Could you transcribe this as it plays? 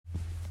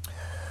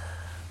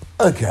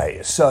Okay,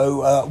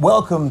 so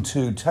welcome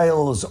to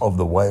Tales of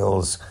the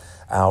Whales,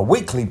 our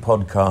weekly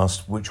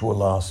podcast, which will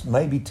last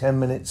maybe 10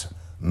 minutes,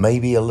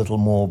 maybe a little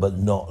more, but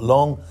not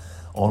long,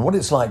 on what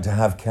it's like to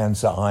have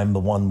cancer. I'm the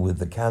one with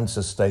the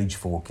cancer, stage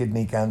 4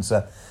 kidney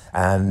cancer,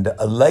 and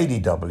a Lady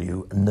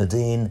W,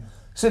 Nadine,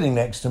 sitting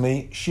next to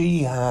me.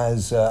 She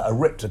has a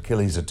ripped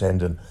Achilles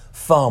tendon,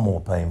 far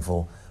more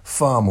painful,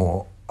 far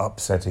more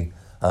upsetting,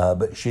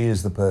 but she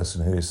is the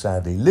person who is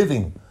sadly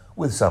living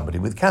with somebody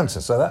with cancer.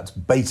 So that's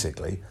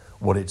basically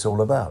what it's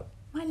all about.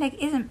 My leg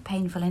isn't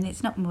painful and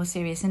it's not more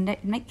serious, and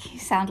it makes you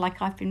sound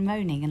like I've been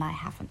moaning, and I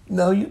haven't.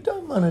 No, you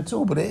don't mind at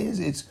all, but it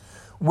is.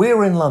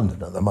 We're in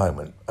London at the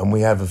moment, and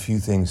we have a few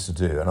things to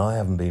do, and I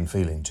haven't been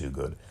feeling too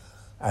good.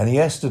 And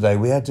yesterday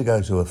we had to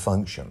go to a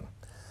function,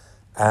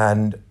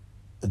 and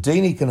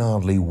Deanie can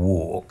hardly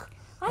walk.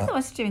 I thought I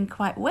was doing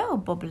quite well,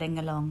 bobbling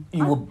along.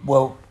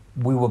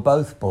 We were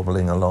both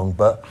bobbling along,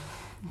 but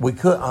we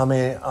could. I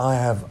mean,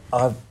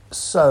 I'm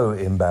so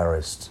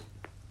embarrassed.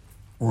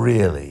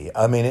 Really,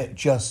 I mean,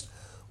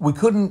 we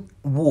couldn't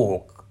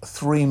walk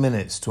 3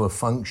 minutes to a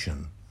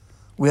function.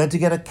 We had to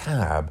get a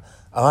cab.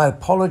 I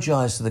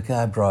apologised to the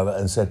cab driver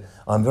and said,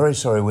 "I'm very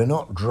sorry, we're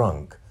not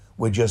drunk.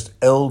 We're just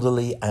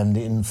elderly and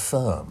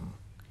infirm."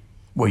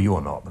 Well, you're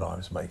not, but I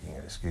was making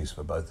an excuse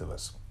for both of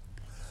us.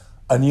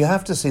 And you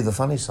have to see the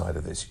funny side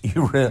of this.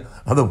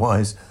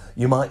 Otherwise,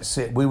 you might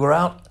sit. We were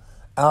out.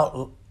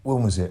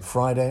 When was it?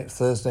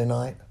 Thursday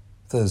night.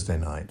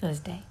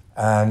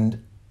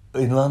 And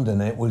in London,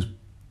 it was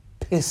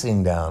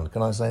pissing down.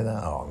 Can I say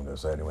that? Oh, I'm going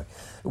to say it anyway.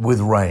 With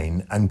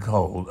rain and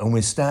cold, and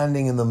we're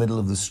standing in the middle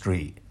of the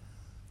street.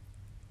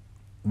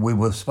 We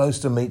were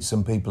supposed to meet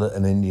some people at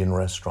an Indian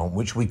restaurant,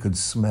 which we could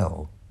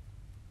smell.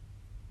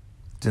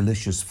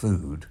 Delicious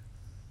food,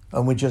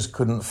 and we just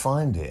couldn't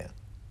find it.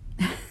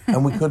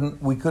 And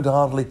we could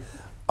hardly.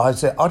 I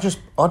said, I'll just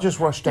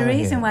rush down here. The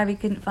reason why we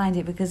couldn't find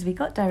it, because we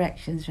got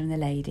directions from the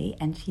lady,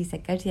 and she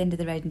said, go to the end of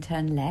the road and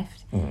turn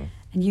left. Mm.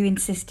 And you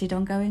insisted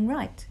on going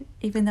right,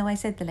 even though I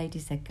said the lady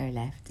said go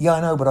left. Yeah,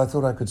 I know, but I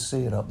thought I could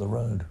see it up the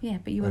road. Yeah,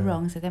 but you were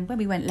wrong. So then when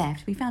we went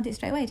left, we found it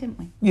straight away, didn't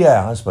we?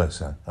 Yeah, I suppose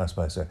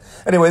so.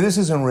 Anyway, this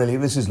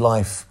is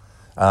life.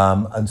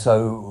 And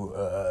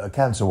so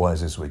cancer-wise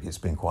this week, it's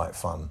been quite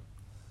fun.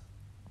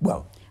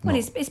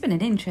 It's been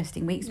an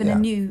interesting week. It's been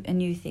a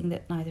new thing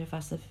that neither of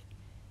us have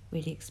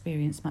really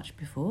experienced much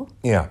before.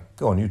 Yeah,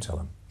 go on, you tell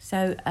them.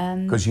 So,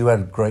 because you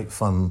had great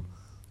fun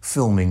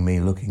filming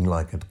me looking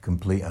like a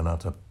complete and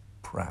utter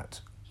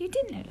prat. You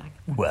didn't look like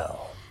a prat.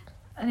 Well.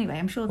 Anyway,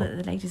 I'm sure that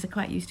the ladies are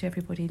quite used to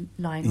everybody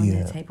lying on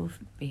their table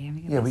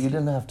behaving. Yeah, but you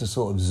didn't have to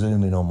sort of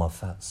zoom in on my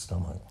fat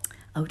stomach.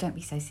 Oh, don't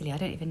be so silly. I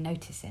don't even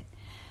notice it.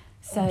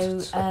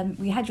 So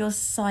we had your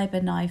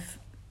cyber-knife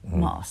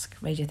mask,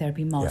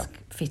 radiotherapy mask,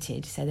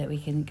 fitted so that we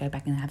can go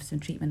back and have some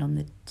treatment on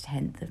the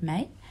 10th of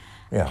May.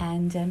 Yeah.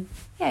 And,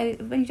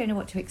 when you don't know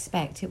what to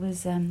expect, it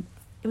was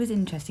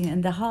interesting.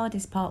 And the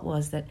hardest part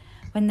was that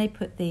when they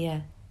put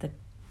the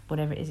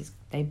whatever it is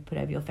they put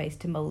over your face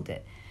to mould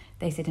it,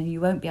 they said, and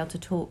you won't be able to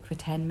talk for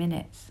 10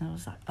 minutes. And I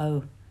was like,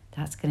 oh,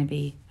 that's going to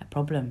be a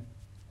problem.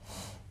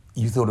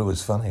 You thought it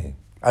was funny.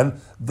 And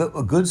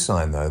a good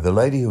sign, though, the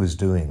lady who was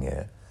doing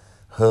it,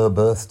 her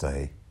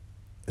birthday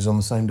is on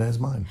the same day as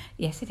mine.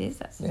 Yes, it is.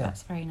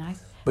 That's very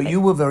nice. But you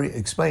were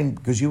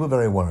because you were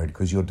very worried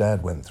because your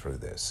dad went through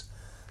this.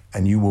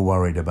 And you were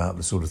worried about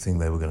the sort of thing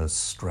they were going to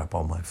strap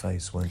on my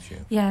face, weren't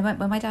you? Yeah,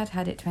 when my dad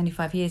had it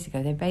 25 years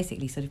ago, they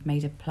basically sort of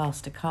made a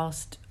plaster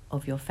cast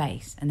of your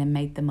face and then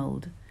made the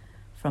mould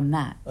from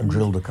that. And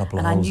drilled a couple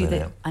of holes in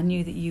it. I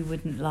knew that you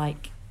wouldn't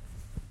like,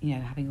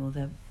 having all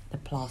the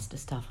plaster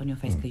stuff on your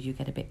face because you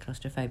get a bit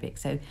claustrophobic.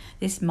 So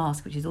this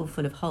mask, which is all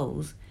full of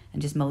holes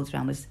and just moulds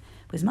around, was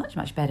much,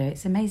 much better.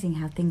 It's amazing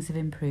how things have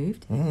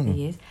improved over the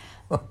years.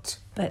 What?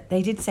 But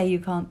they did say you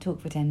can't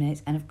talk for 10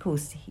 minutes, and of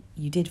course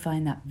you did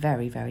find that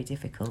very, very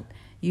difficult.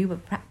 You were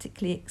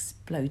practically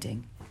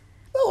exploding.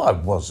 No, I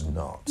was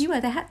not. You were.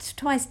 They had to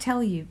twice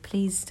tell you,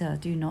 please, sir,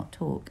 do not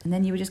talk. And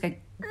then you were just going...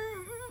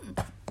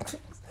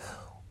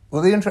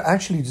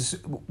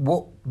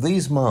 Well,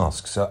 these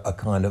masks are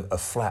kind of a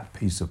flat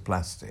piece of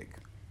plastic.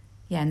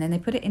 Yeah, and then they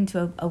put it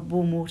into a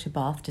warm water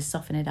bath to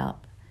soften it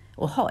up.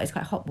 Or hot, it's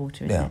quite hot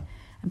water, isn't it?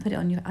 And put it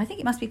on your... I think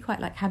it must be quite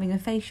like having a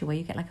facial where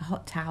you get like a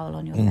hot towel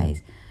on your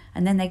face.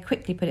 And then they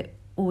quickly put it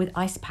all with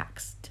ice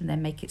packs to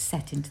then make it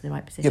set into the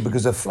right position. Yeah,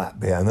 because they're flat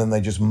bit, and then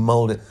they just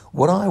mould it.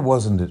 What I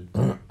wasn't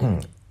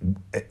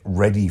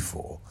ready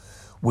for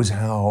was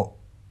how,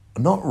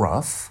 not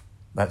rough,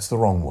 that's the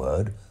wrong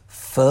word,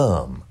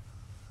 firm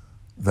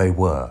they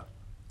were.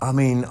 I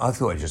mean, I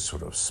thought I'd just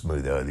sort of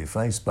smooth it over your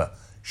face, but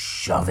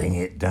shoving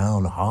it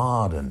down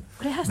hard and...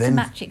 But it has to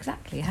match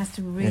exactly. It has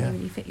to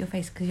really fit your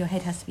face because your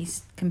head has to be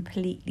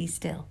completely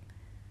still.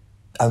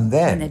 And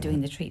then... when they're doing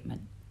the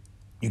treatment.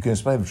 You can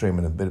explain the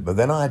treatment a bit, but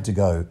then I had to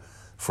go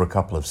for a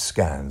couple of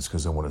scans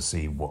because I want to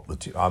see what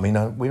we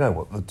know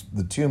what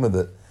the tumour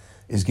that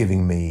is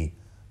giving me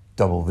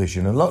double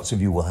vision, and lots of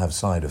you will have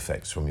side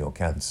effects from your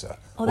cancer.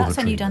 Oh, that's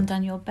when you'd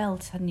undone your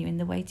belt, hadn't you, in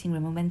the waiting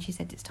room, and when she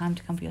said it's time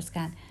to come for your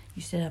scan,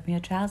 you stood up and your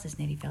trousers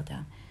nearly fell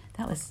down.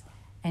 That was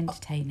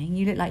entertaining.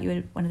 You look like you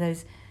were one of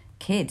those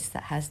kids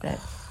that has the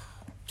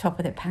top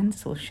of their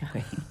pants all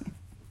showing.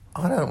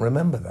 I don't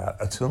remember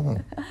that at all.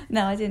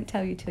 No, I didn't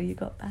tell you till you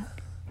got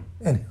back.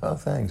 Oh,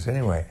 thanks.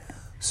 Anyway,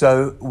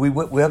 so we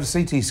had a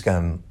CT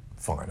scan.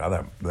 Fine,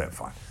 they're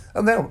fine,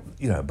 and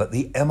but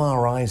the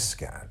MRI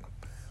scan,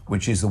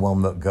 which is the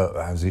one that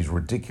has these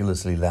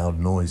ridiculously loud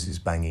noises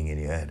banging in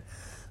your head,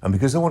 and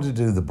because they want to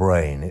do the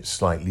brain, it's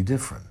slightly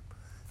different,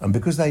 and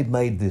because they've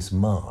made this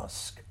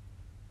mask,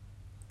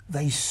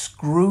 they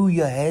screw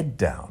your head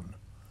down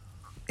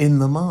in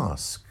the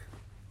mask.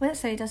 Well,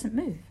 that's so it doesn't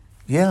move.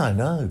 Yeah, I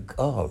know.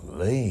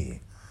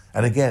 Golly.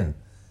 And again,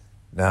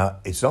 now,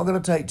 it's not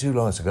going to take too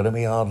long. It's going to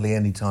be hardly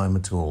any time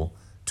at all.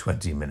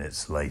 20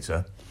 minutes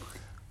later.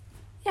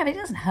 Yeah, but it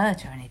doesn't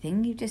hurt or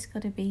anything. You've just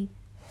got to be...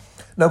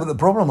 No, but the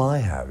problem I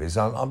have is,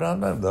 I don't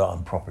know that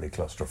I'm properly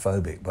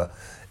claustrophobic, but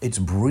it's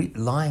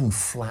lying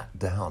flat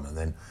down, and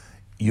then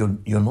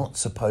you're not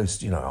supposed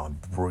to, I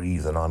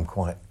breathe, and I'm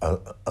quite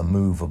a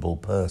movable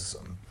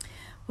person.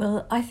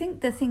 Well, I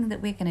think the thing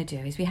that we're going to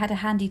do is we had a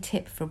handy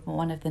tip from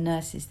one of the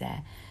nurses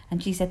there,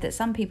 and she said that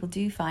some people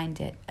do find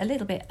it a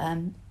little bit,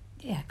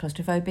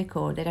 claustrophobic,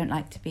 or they don't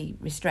like to be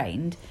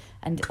restrained,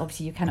 and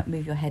obviously you cannot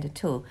move your head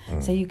at all.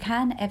 So you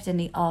can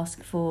evidently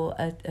ask for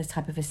a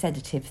type of a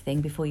sedative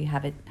thing before you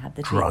have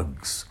the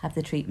drugs. Have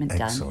the treatment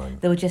Excellent. done.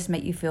 That will just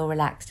make you feel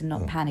relaxed and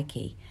not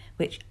panicky,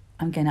 which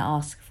I'm going to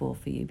ask for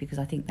you because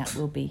I think that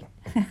will be,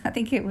 I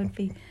think it would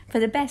be for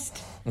the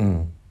best.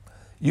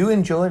 You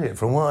enjoyed it.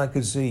 From what I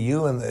could see,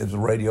 you and the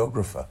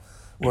radiographer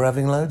were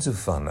having loads of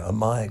fun at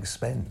my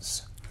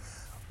expense,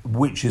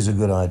 which is a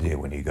good idea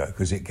when you go,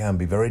 because it can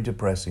be very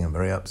depressing and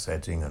very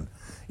upsetting. And,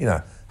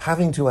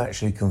 having to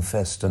actually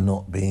confess to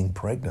not being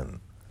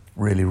pregnant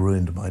really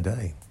ruined my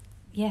day.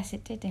 Yes,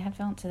 it did. They have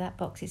to answer that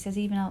box. It says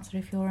even answer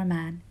if you're a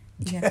man.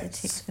 You have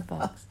to tick the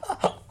box.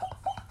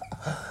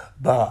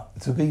 But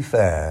to be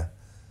fair,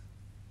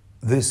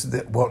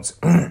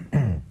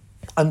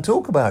 and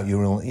talk about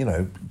your,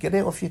 get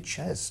it off your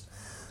chest.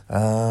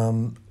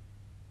 The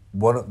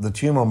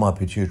tumour on my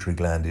pituitary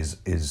gland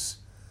is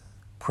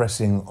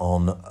pressing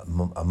on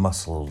a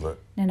muscle that...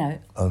 No.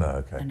 Oh, no,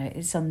 okay. No,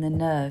 it's on the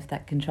nerve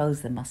that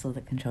controls the muscle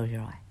that controls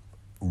your eye.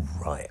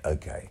 Right,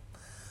 okay.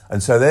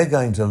 And so they're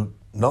going to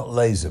not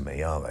laser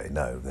me, are they?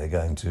 No, they're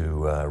going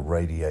to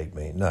radiate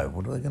me. No,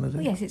 what are they going to do?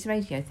 Well, yes, it's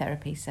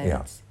radiotherapy, so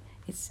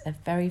it's a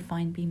very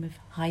fine beam of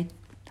high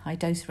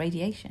dose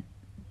radiation.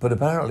 But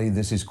apparently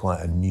this is quite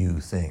a new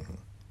thing.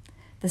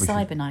 The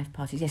CyberKnife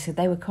parties, yes, so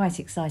they were quite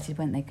excited,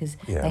 weren't they? Because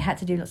they had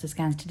to do lots of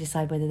scans to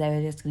decide whether they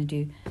were just going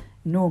to do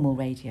normal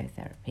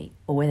radiotherapy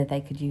or whether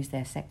they could use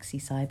their sexy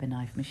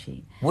CyberKnife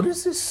machine. What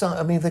is this?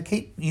 I mean, they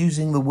keep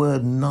using the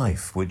word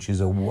knife, which is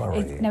a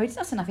worry. No, it's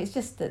not enough. It's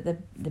just that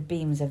the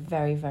beams are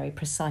very, very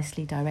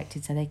precisely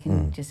directed so they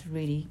can just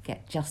really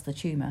get just the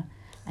tumour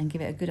and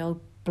give it a good old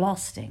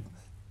blasting.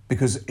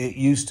 Because it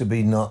used to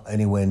be not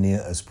anywhere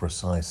near as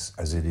precise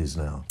as it is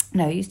now.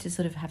 No, it used to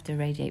sort of have to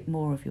radiate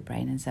more of your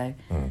brain, and so,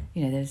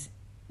 there's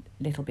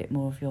a little bit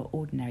more of your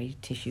ordinary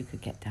tissue could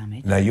get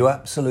damaged. Now, you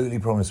absolutely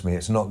promised me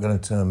it's not going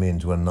to turn me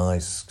into a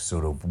nice,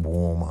 sort of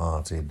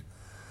warm-hearted,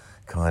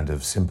 kind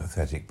of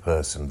sympathetic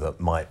person that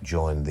might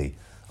join the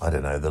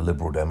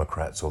Liberal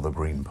Democrats or the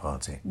Green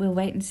Party. We'll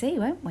wait and see,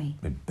 won't we?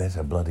 It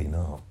better bloody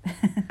not.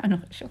 I'm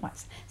not sure.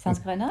 Sounds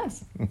quite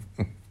nice.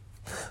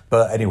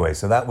 But anyway,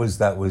 so that was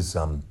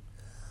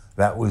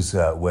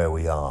where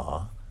we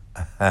are.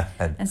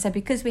 And so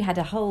because we had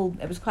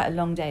it was quite a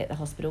long day at the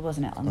hospital,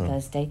 wasn't it, on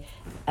Thursday,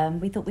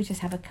 we thought we'd just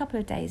have a couple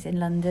of days in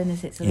London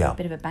as it's a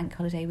bit of a bank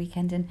holiday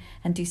weekend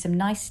and do some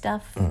nice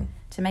stuff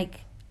to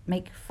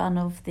make fun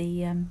of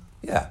the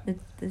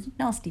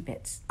nasty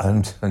bits.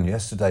 And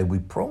yesterday we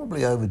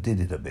probably overdid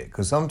it a bit,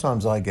 because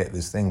sometimes I get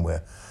this thing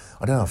where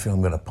I feel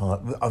I'm going to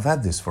part. I've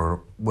had this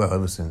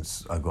ever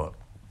since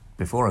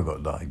before I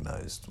got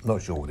diagnosed. I'm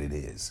not sure what it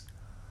is.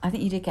 I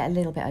think you did get a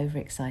little bit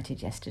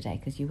overexcited yesterday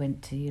because you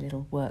went to your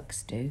little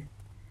works do.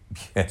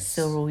 Yes.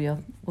 Saw all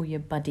your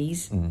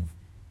buddies. And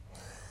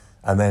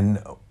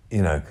then,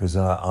 because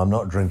I'm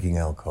not drinking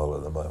alcohol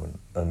at the moment,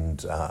 and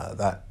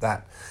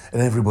that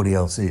and everybody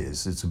else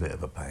is. It's a bit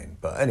of a pain.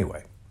 But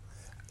anyway,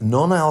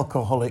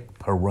 non-alcoholic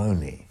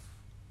Peroni.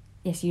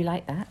 Yes, you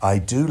like that? I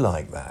do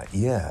like that.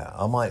 Yeah,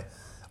 I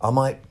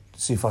might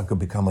see if I could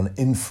become an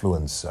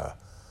influencer,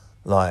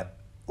 like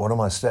one of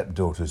my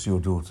stepdaughters, your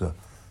daughter,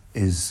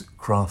 is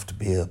craft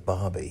beer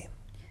Barbie.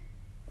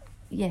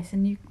 Yes,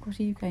 and what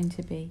are you going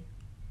to be?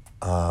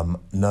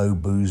 No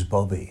booze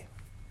Bobby.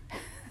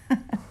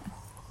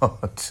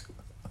 But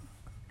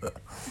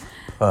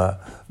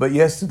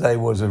yesterday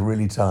was a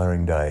really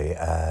tiring day,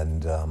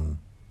 and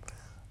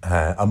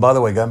by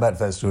the way, going back to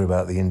that story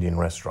about the Indian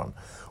restaurant,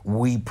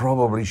 we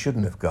probably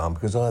shouldn't have gone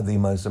because I had the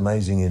most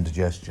amazing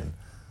indigestion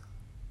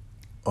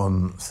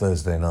on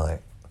Thursday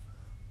night.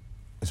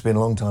 It's been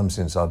a long time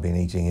since I've been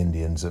eating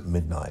Indians at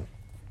midnight.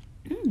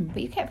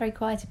 But you kept very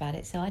quiet about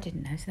it, so I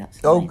didn't know, so that's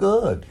fine. Oh,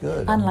 good.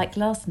 Unlike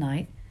last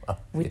night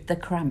with the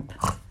cramp.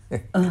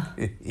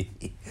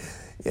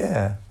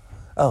 Yeah.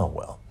 Oh,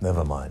 well,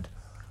 never mind.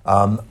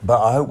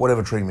 But I hope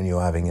whatever treatment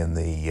you're having in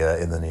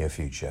the near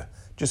future,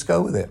 just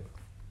go with it.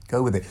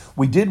 Go with it.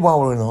 We did,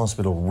 while we were in the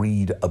hospital,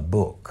 read a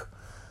book,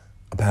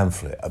 a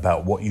pamphlet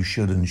about what you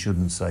should and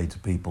shouldn't say to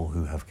people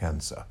who have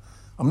cancer.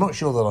 I'm not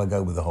sure that I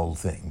go with the whole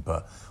thing,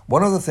 but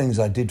one of the things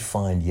I did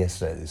find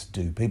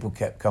yesterday, people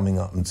kept coming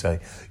up and saying,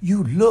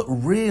 "You look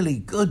really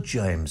good,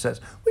 James."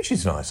 Which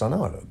is nice. I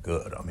know I look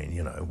good. I mean,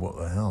 what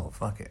the hell,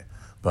 fuck it.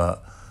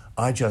 But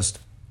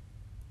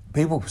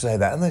people say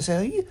that and they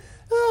say,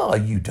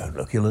 you don't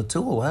look ill at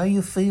all. How are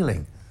you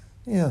feeling?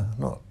 Yeah,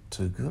 not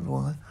too good.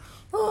 Why?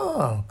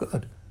 Oh,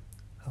 good.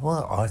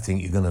 Well, I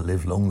think you're going to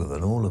live longer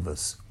than all of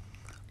us.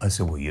 I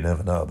said, well, you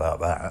never know about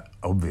that,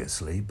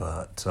 obviously,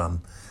 but...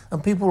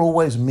 and people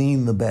always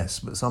mean the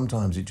best, but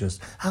sometimes it just,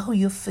 how are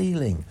you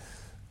feeling?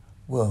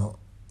 Well,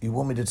 you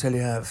want me to tell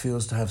you how it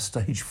feels to have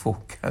stage 4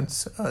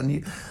 cancer?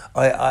 And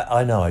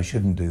I know I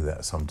shouldn't do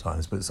that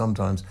sometimes, but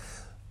sometimes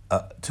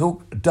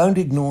don't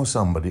ignore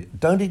somebody.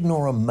 Don't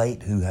ignore a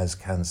mate who has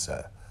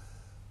cancer,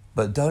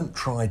 but don't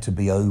try to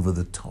be over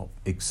the top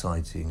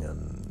exciting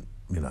and,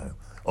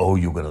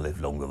 you're going to live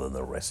longer than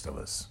the rest of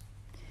us.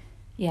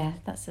 Yeah,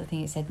 that's the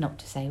thing it said not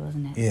to say,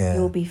 wasn't it? Yeah.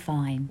 You'll be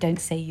fine. Don't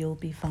say you'll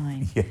be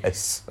fine.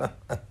 Yes.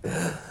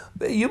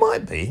 You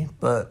might be,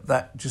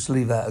 but just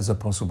leave that as a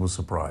possible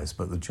surprise.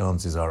 But the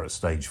chances are at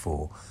stage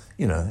 4,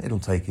 it'll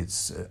take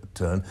its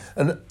turn.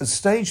 And at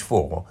stage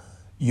 4,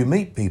 you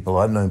meet people.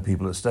 I've known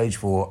people at stage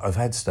 4. I've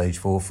had stage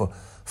 4 for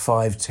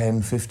 5,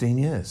 10, 15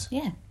 years.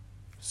 Yeah.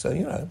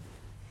 So,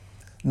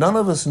 none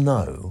of us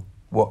know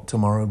what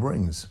tomorrow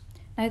brings.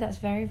 No, that's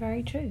very,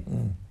 very true.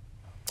 Mm.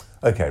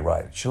 Okay,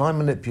 right. Shall I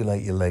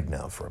manipulate your leg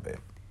now for a bit?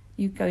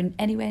 You go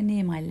anywhere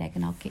near my leg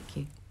and I'll kick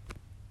you.